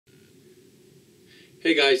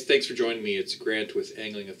Hey guys, thanks for joining me. It's Grant with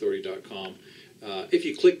AnglingAuthority.com. If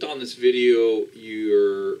you clicked on this video,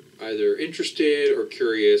 you're either interested or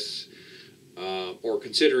curious or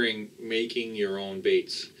considering making your own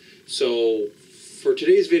baits. So for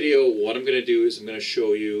today's video, what I'm going to do is I'm going to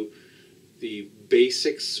show you the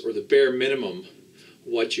basics or the bare minimum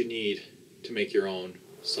what you need to make your own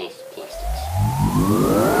soft plastics.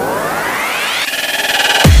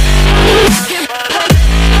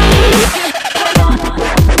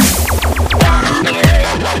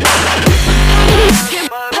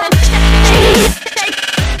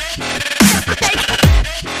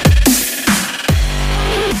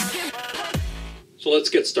 So let's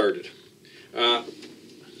get started.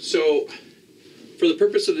 So for the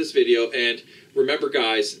purpose of this video, and remember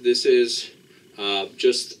guys, this is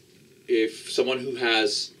just if someone who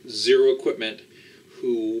has zero equipment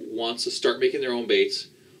who wants to start making their own baits,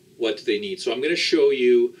 what do they need? So I'm going to show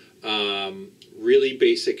you really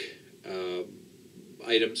basic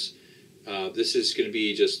items. This is going to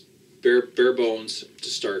be just bare bones to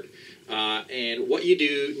start. And what you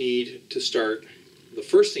do need to start, the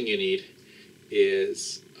first thing you need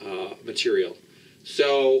is material.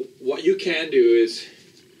 So what you can do is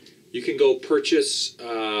you can go purchase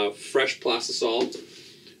fresh plastisol.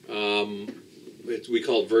 We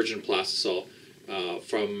call it virgin plastisol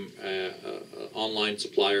from an online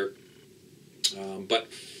supplier. But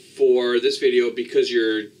for this video, because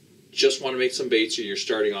you're just want to make some baits or you're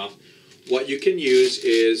starting off, what you can use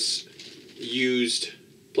is used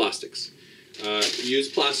plastics.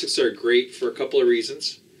 Used plastics are great for a couple of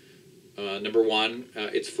reasons. Number one,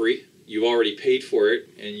 it's free. You've already paid for it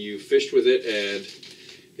and you fished with it and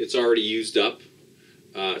it's already used up,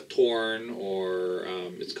 torn, or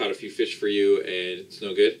it's caught a few fish for you and it's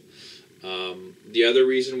no good. The other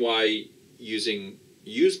reason why using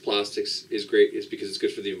used plastics is great is because it's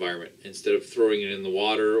good for the environment. Instead of throwing it in the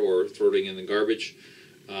water or throwing it in the garbage,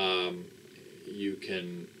 you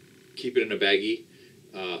can keep it in a baggie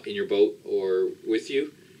in your boat or with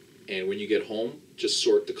you, and when you get home, just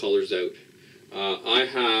sort the colors out. I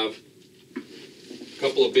have a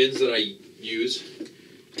couple of bins that I use.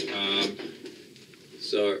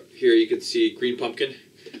 So here you can see green pumpkin.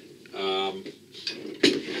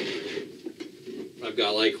 I've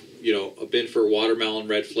got, like, you know, a bin for watermelon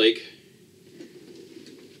red flake.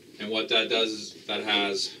 And what that does is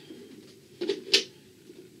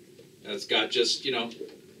that's got just, you know,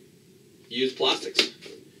 used plastics.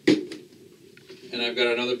 And I've got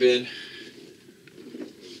another bin,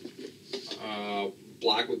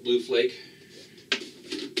 black with blue flake.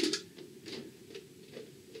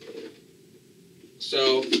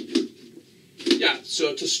 So, yeah,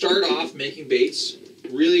 so to start off making baits,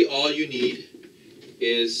 really all you need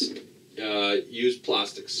is used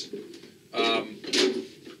plastics.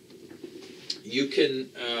 You can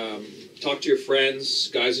talk to your friends,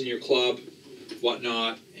 guys in your club,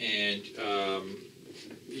 whatnot, and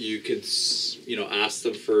you can, you know, ask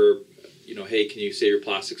them for, you know, hey, can you save your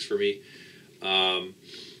plastics for me?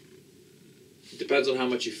 Depends on how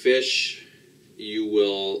much you fish. You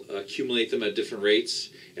will accumulate them at different rates,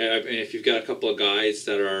 and if you've got a couple of guys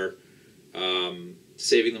that are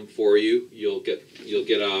saving them for you, you'll get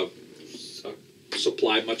a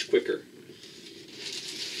supply much quicker.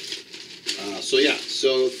 So yeah,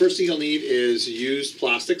 so the first thing you'll need is used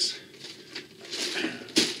plastics.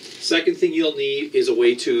 Second thing you'll need is a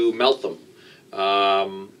way to melt them.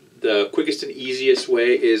 The quickest and easiest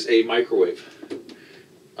way is a microwave.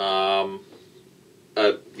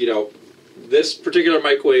 You know, this particular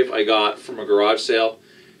microwave I got from a garage sale.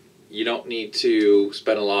 You don't need to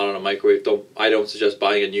spend a lot on a microwave. I don't suggest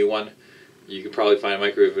buying a new one. You can probably find a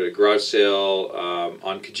microwave at a garage sale,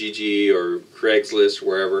 on Kijiji or Craigslist,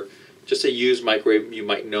 wherever. Just a used microwave. You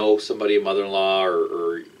might know somebody, a mother-in-law,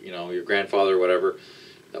 or you know, your grandfather or whatever,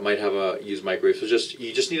 that might have a used microwave. So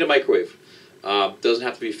you just need a microwave. Doesn't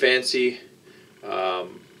have to be fancy.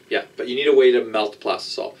 Yeah, but you need a way to melt the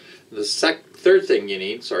plastisol. The third thing you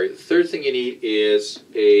need is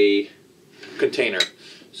a container.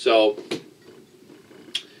 So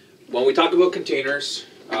when we talk about containers,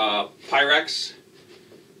 Pyrex,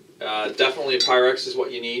 definitely a Pyrex is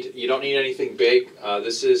what you need. You don't need anything big.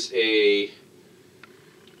 This is a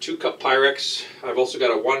 2-cup Pyrex. I've also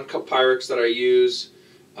got a 1-cup Pyrex that I use.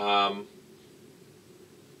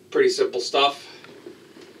 Pretty simple stuff.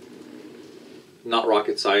 Not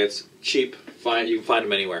rocket science. Cheap. You can find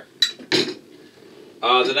them anywhere.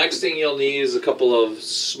 The next thing you'll need is a couple of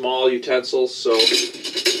small utensils. So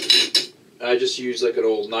I just use like an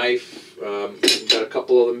old knife. Got a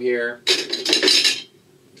couple of them here.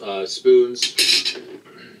 Spoons.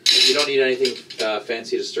 You don't need anything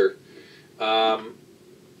fancy to stir.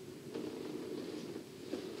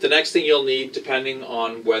 The next thing you'll need, depending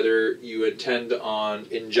on whether you intend on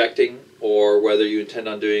injecting or whether you intend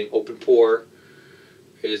on doing open pour,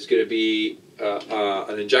 is going to be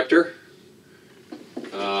an injector.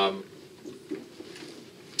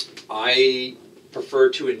 I prefer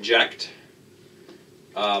to inject,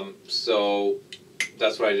 so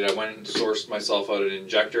that's what I did. I went and sourced myself out an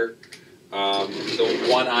injector. The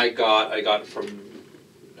one I got from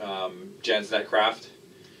Jan's Netcraft.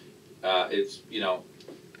 It's, you know,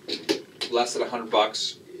 less than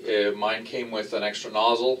 $100. Mine came with an extra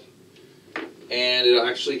nozzle, and it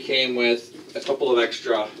actually came with a couple of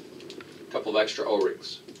extra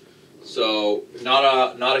O-rings. So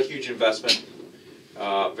not a huge investment.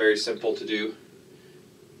 Very simple to do.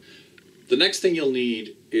 The next thing you'll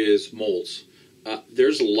need is molds.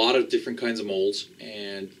 There's a lot of different kinds of molds,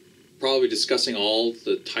 and probably discussing all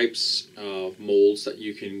the types of molds that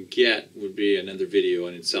you can get would be another video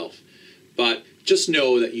in itself. But just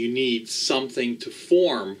know that you need something to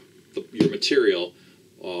form your material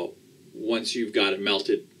once you've got it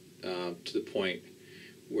melted to the point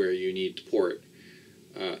where you need to pour it.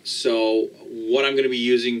 So what I'm going to be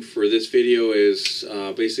using for this video is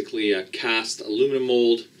basically a cast aluminum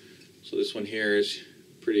mold. So this one here is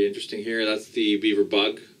pretty interesting here. That's the Beaver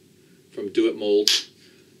Bug from Do It Molds.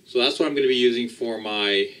 So that's what I'm going to be using for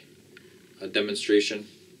my demonstration.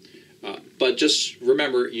 But just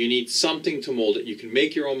remember, you need something to mold it. You can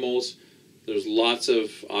make your own molds. There's lots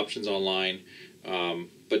of options online.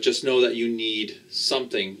 But just know that you need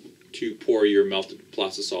something to pour your melted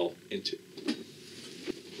plastisol into.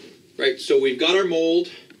 Right, so we've got our mold.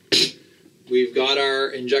 We've got our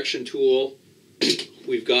injection tool.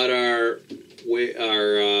 We've got our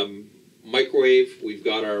microwave. We've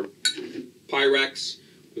got our Pyrex.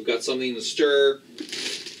 We've got something to stir.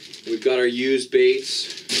 We've got our used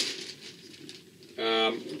baits.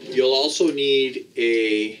 You'll also need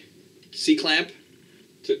a C-clamp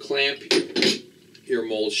to clamp your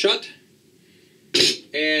mold shut.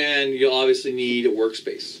 And you'll obviously need a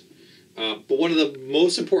workspace. But one of the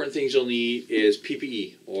most important things you'll need is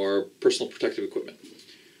PPE, or personal protective equipment.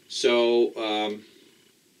 So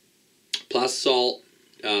plastisol,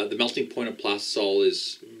 the melting point of plastisol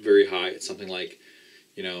is very high. It's something like,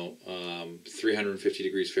 350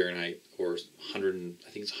 degrees Fahrenheit, or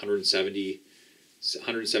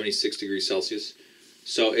 176 degrees Celsius.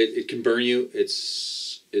 So it can burn you.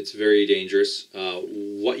 It's very dangerous.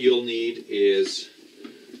 What you'll need is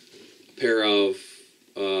a pair of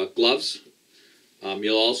gloves.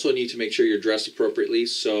 You'll also need to make sure you're dressed appropriately,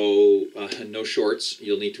 so no shorts.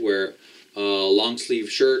 You'll need to wear a long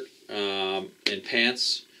sleeve shirt and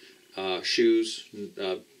pants, shoes.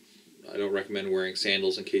 I don't recommend wearing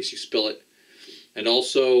sandals in case you spill it. And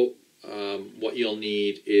also what you'll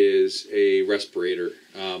need is a respirator.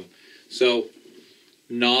 So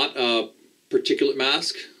not a particulate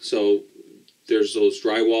mask. So there's those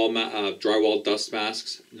drywall dust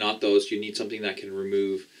masks. Not those. You need something that can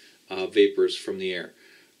remove vapors from the air.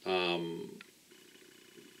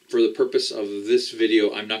 For the purpose of this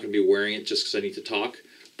video, I'm not going to be wearing it just because I need to talk,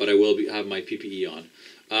 but I will have my PPE on.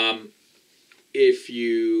 If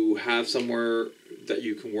you have somewhere that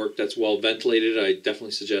you can work that's well ventilated, I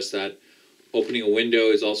definitely suggest that. Opening a window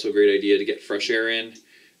is also a great idea to get fresh air in.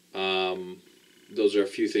 Those are a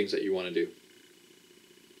few things that you want to do.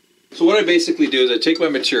 So what I basically do is I take my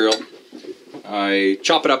material, I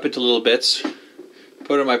chop it up into little bits,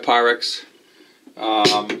 put it in my Pyrex,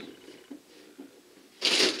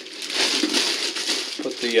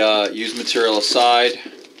 put the used material aside,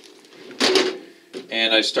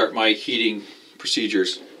 and I start my heating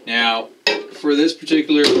procedures. Now, for this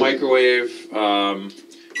particular microwave, I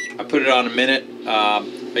put it on a minute.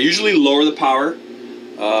 I usually lower the power.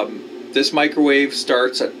 This microwave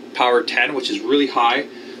starts at power 10, which is really high,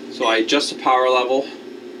 so I adjust the power level.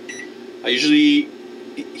 I usually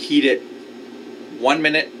heat it 1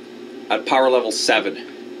 minute at power level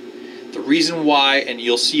 7. The reason why, and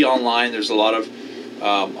you'll see online, there's a lot of,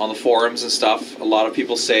 on the forums and stuff, a lot of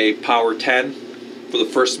people say power 10 for the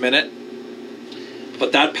first minute.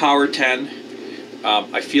 But that power 10,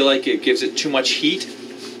 I feel like it gives it too much heat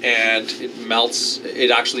and it melts.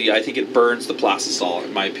 It actually, I think it burns the plastisol,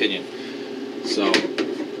 in my opinion. So,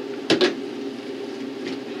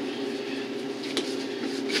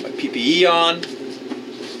 my PPE on.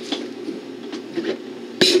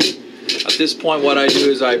 At this point, what I do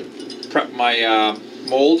is I prep my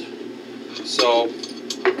mold. So,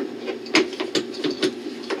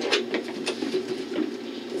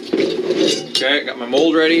 okay, I got my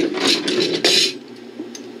mold ready.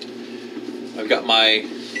 I've got my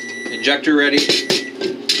injector ready.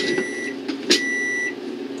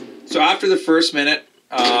 So after the first minute,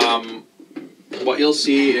 what you'll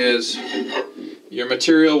see is your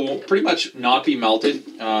material will pretty much not be melted.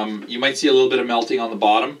 You might see a little bit of melting on the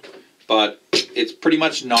bottom, but it's pretty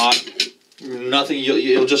much nothing.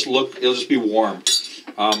 It'll just be warm.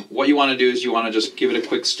 What you want to do is you want to just give it a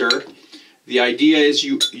quick stir. The idea is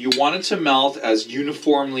you want it to melt as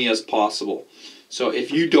uniformly as possible. So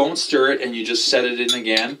if you don't stir it and you just set it in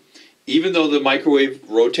again, even though the microwave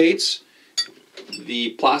rotates,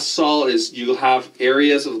 the plastisol you'll have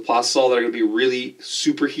areas of the plastisol that are going to be really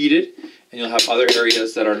super heated, and you'll have other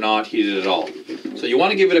areas that are not heated at all. So you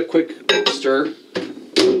want to give it a quick stir.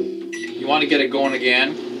 You want to get it going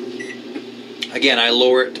again. Again, I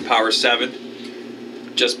lower it to power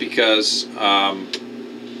 7 just because,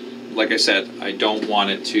 like I said, I don't want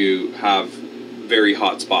it to have very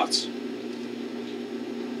hot spots.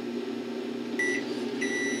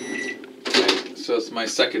 Okay, so it's my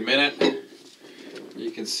second minute.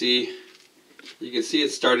 You can see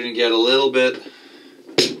it's starting to get a little bit.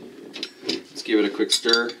 Let's give it a quick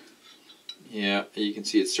stir. Yeah, you can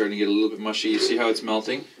see it's starting to get a little bit mushy. You see how it's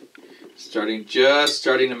melting? Just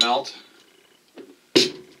starting to melt,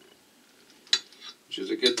 which is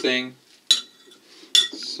a good thing.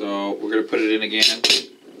 So we're going to put it in again.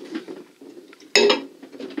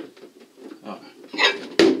 Oh,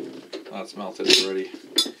 that's melted already.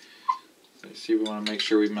 So you see, we want to make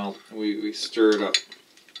sure we stir it up.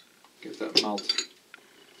 Get that melt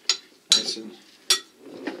nice and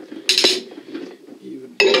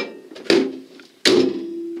even.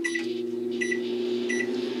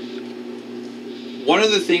 One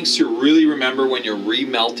of the things to really remember when you're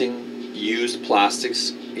remelting used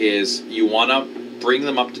plastics is you want to bring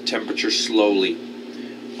them up to temperature slowly.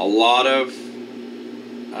 A lot of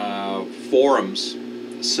forums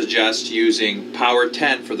suggest using power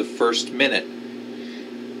 10 for the first minute.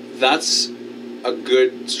 That's a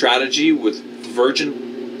good strategy with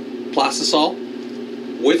virgin plastisol.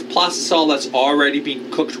 With plastisol that's already been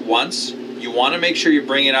cooked once, you want to make sure you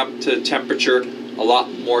bring it up to temperature a lot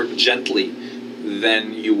more gently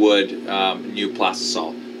than you would new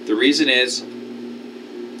plastisol. The reason is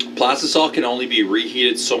plastisol can only be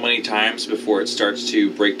reheated so many times before it starts to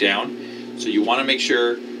break down. So you want to make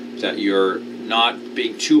sure that you're not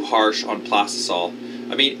being too harsh on plastisol.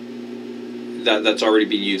 I mean, that's already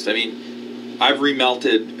been used. I mean, I've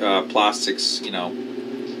remelted plastics,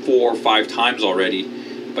 4 or 5 times already,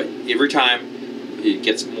 but every time it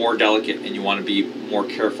gets more delicate and you want to be more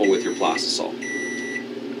careful with your plastisol.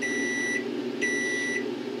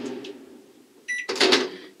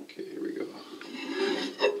 Okay, here we go.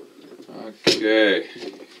 Okay,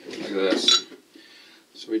 look at this.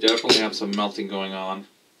 So we definitely have some melting going on.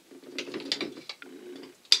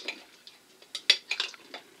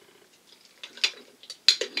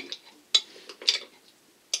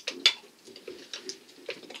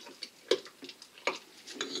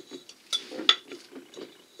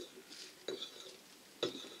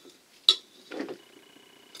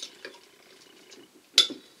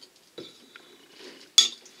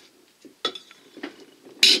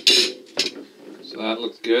 So that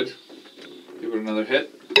looks good. Give it another hit.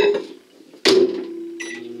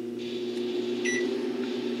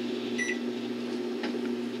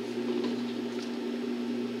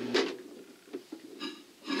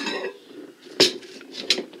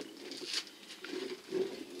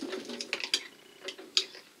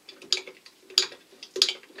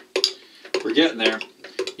 We're getting there.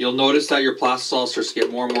 You'll notice that your plastisol starts to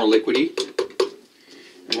get more and more liquidy.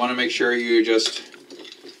 You want to make sure you just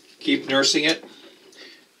keep nursing it.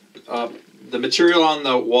 The material on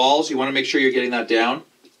the walls, you want to make sure you're getting that down,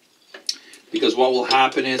 because what will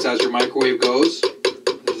happen is as your microwave goes,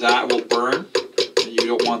 that will burn, and you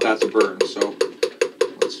don't want that to burn. So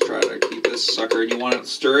let's try to keep this sucker, and you want to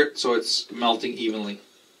stir it so it's melting evenly.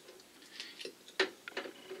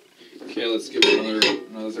 Okay, let's give it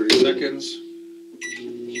another 30 seconds.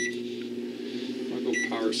 I'll go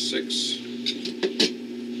power 6.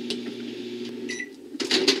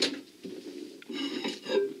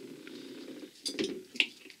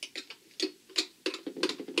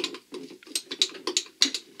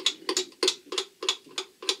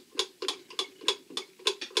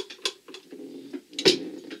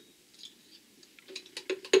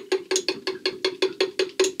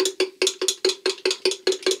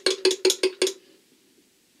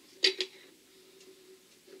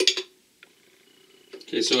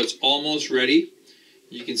 Okay, so it's almost ready.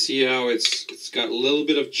 You can see how it's got a little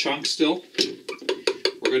bit of chunk still.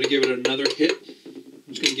 We're going to give it another hit.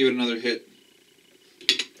 I'm just going to give it another hit.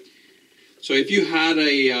 So if you had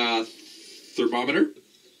a thermometer,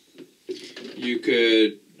 you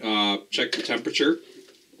could check the temperature.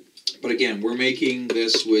 But again, we're making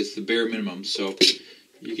this with the bare minimum, so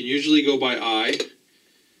you can usually go by eye.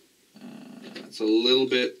 It's a little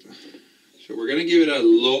bit, so we're going to give it a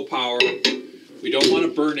low power. We don't want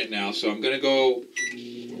to burn it now, so I'm going to go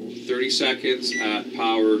 30 seconds at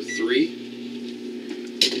power 3.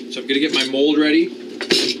 So I'm going to get my mold ready.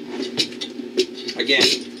 Again,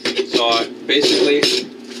 so basically,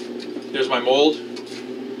 there's my mold.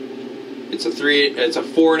 It's a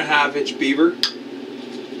 4.5 inch beaver.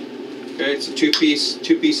 Okay, it's a two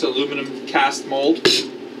piece aluminum cast mold.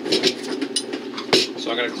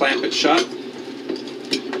 So I'm going to clamp it shut.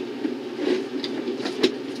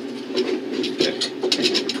 Okay.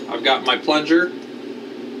 I've got my plunger.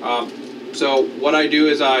 So what I do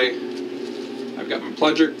is I've got my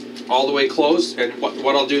plunger all the way closed, and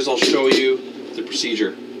what I'll do is I'll show you the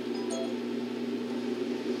procedure.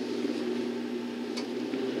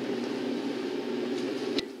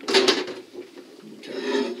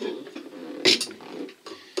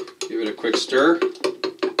 Give it a quick stir.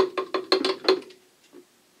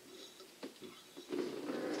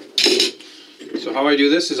 So how I do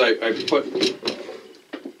this is I put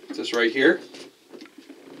this right here.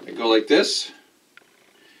 I go like this.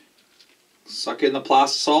 Suck in the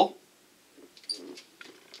plastisol.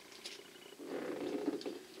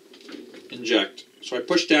 Inject. So I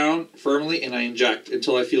push down firmly and I inject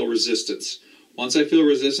until I feel resistance. Once I feel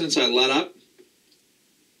resistance, I let up.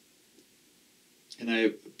 And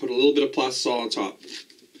I put a little bit of plastisol on top.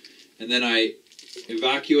 And then I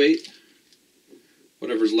evacuate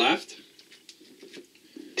whatever's left.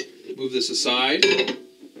 Move this aside.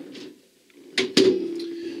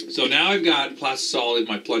 So now I've got plastisol in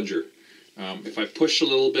my plunger. If I push a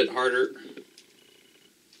little bit harder,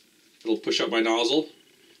 it'll push up my nozzle.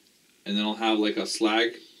 And then I'll have like a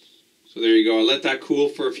slag. So there you go. I let that cool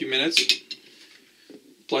for a few minutes.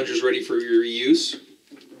 Plunger's ready for your use.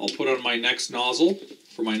 I'll put on my next nozzle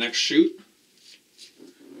for my next shoot,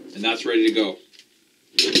 and that's ready to go.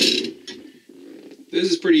 This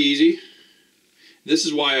is pretty easy. This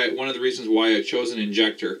is why one of the reasons why I chose an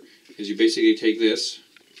injector is you basically take this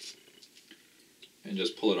and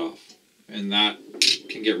just pull it off, and that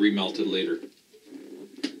can get remelted later.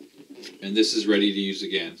 And this is ready to use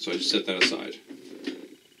again, so I just set that aside.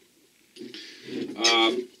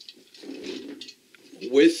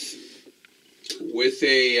 With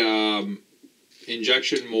a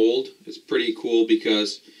injection mold, it's pretty cool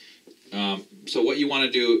because so what you want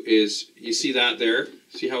to do is, you see that there,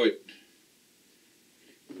 see how it,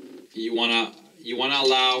 you want to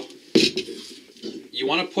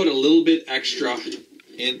put a little bit extra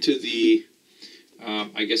into the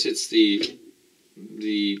I guess it's the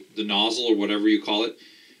nozzle or whatever you call it.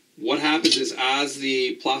 What happens is as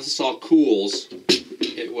the plastisol cools,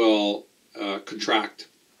 it will contract.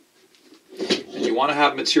 And you want to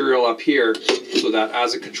have material up here so that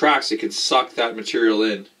as it contracts, it can suck that material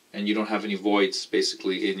in, and you don't have any voids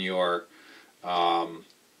basically in your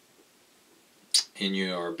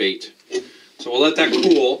bait. So we'll let that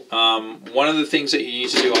cool. One of the things that you need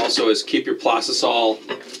to do also is keep your plastisol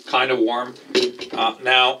kind of warm.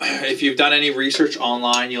 Now, if you've done any research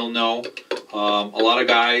online, you'll know a lot of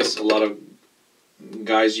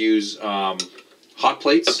guys use hot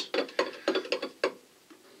plates.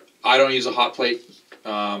 I don't use a hot plate.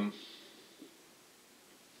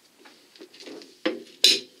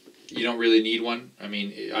 You don't really need one. I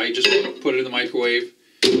mean, I just put it in the microwave.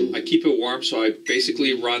 I keep it warm, so I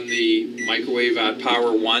basically run the microwave at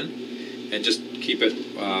power 1 and just keep it.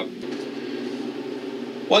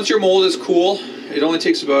 Once your mold is cool, it only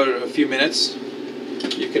takes about a few minutes.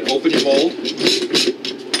 You can open your mold.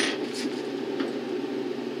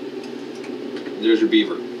 There's your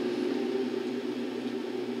beaver.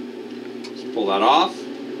 Just pull that off.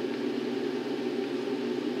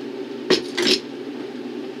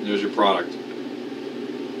 There's your product.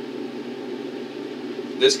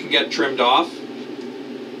 This can get trimmed off.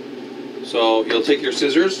 So you'll take your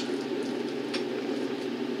scissors.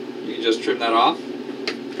 You can just trim that off.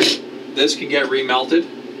 This can get remelted.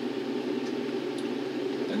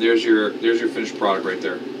 And there's your finished product right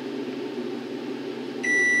there.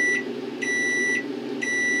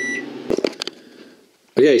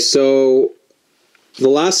 Okay, so the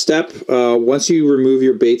last step, once you remove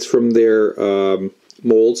your baits from their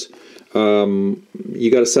molds,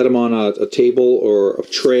 you got to set them on a table or a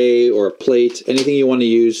tray or a plate, anything you want to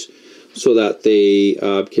use so that they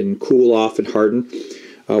can cool off and harden.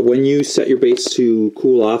 When you set your baits to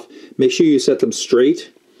cool off, make sure you set them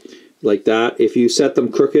straight like that. If you set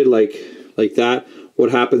them crooked like that,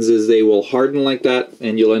 what happens is they will harden like that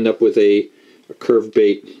and you'll end up with a curved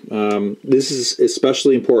bait. This is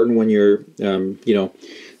especially important when you're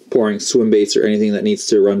pouring swim baits or anything that needs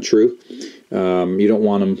to run true. You don't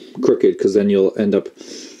want them crooked, because then you'll end up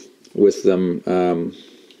with them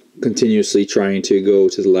continuously trying to go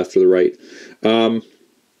to the left or the right. The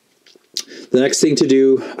next thing to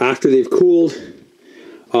do after they've cooled,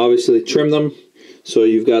 obviously trim them. So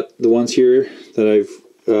you've got the ones here that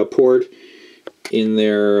I've poured in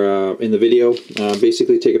there in the video.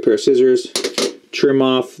 Basically take a pair of scissors, trim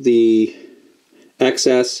off the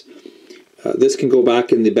excess. This can go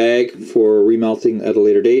back in the bag for remelting at a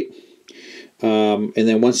later date. And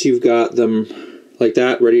then once you've got them like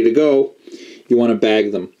that, ready to go, you want to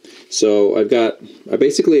bag them. So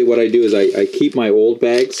basically what I do is I keep my old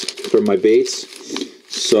bags from my baits.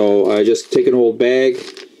 So I just take an old bag.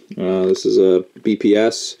 This is a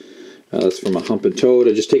BPS. That's from a Hump and Toad.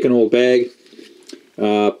 I just take an old bag,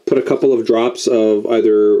 put a couple of drops of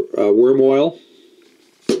either worm oil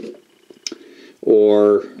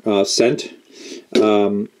or scent.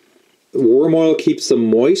 Worm oil keeps them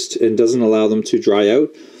moist and doesn't allow them to dry out.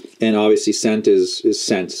 And obviously scent is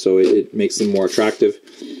scent, so it makes them more attractive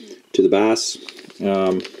to the bass.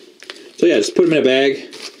 So yeah, just put them in a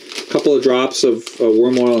bag. A couple of drops of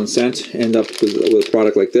worm oil and scent, end up with a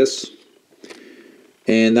product like this.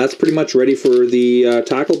 And that's pretty much ready for the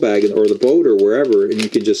tackle bag or the boat or wherever, and you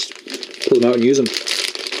can just pull them out and use them.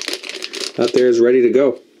 That there is ready to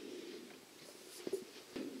go.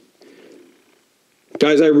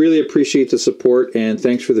 Guys, I really appreciate the support, and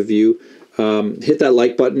thanks for the view. Hit that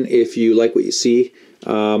like button if you like what you see.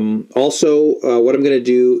 Also, what I'm going to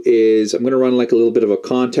do is I'm going to run like a little bit of a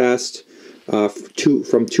contest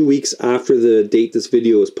from 2 weeks after the date this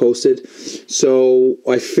video is posted. So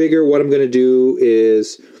I figure what I'm going to do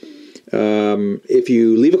is if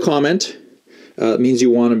you leave a comment, it means you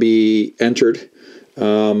want to be entered.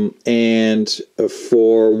 And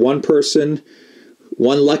for one person,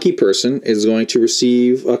 one lucky person is going to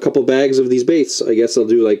receive a couple bags of these baits. I guess I'll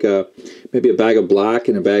do like maybe a bag of black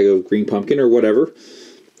and a bag of green pumpkin or whatever.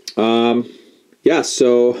 Yeah,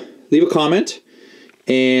 so leave a comment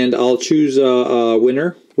and I'll choose a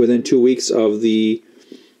winner within 2 weeks of the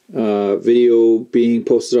video being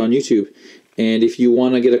posted on YouTube. And if you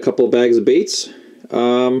want to get a couple of bags of baits,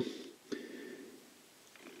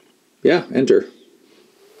 yeah, enter.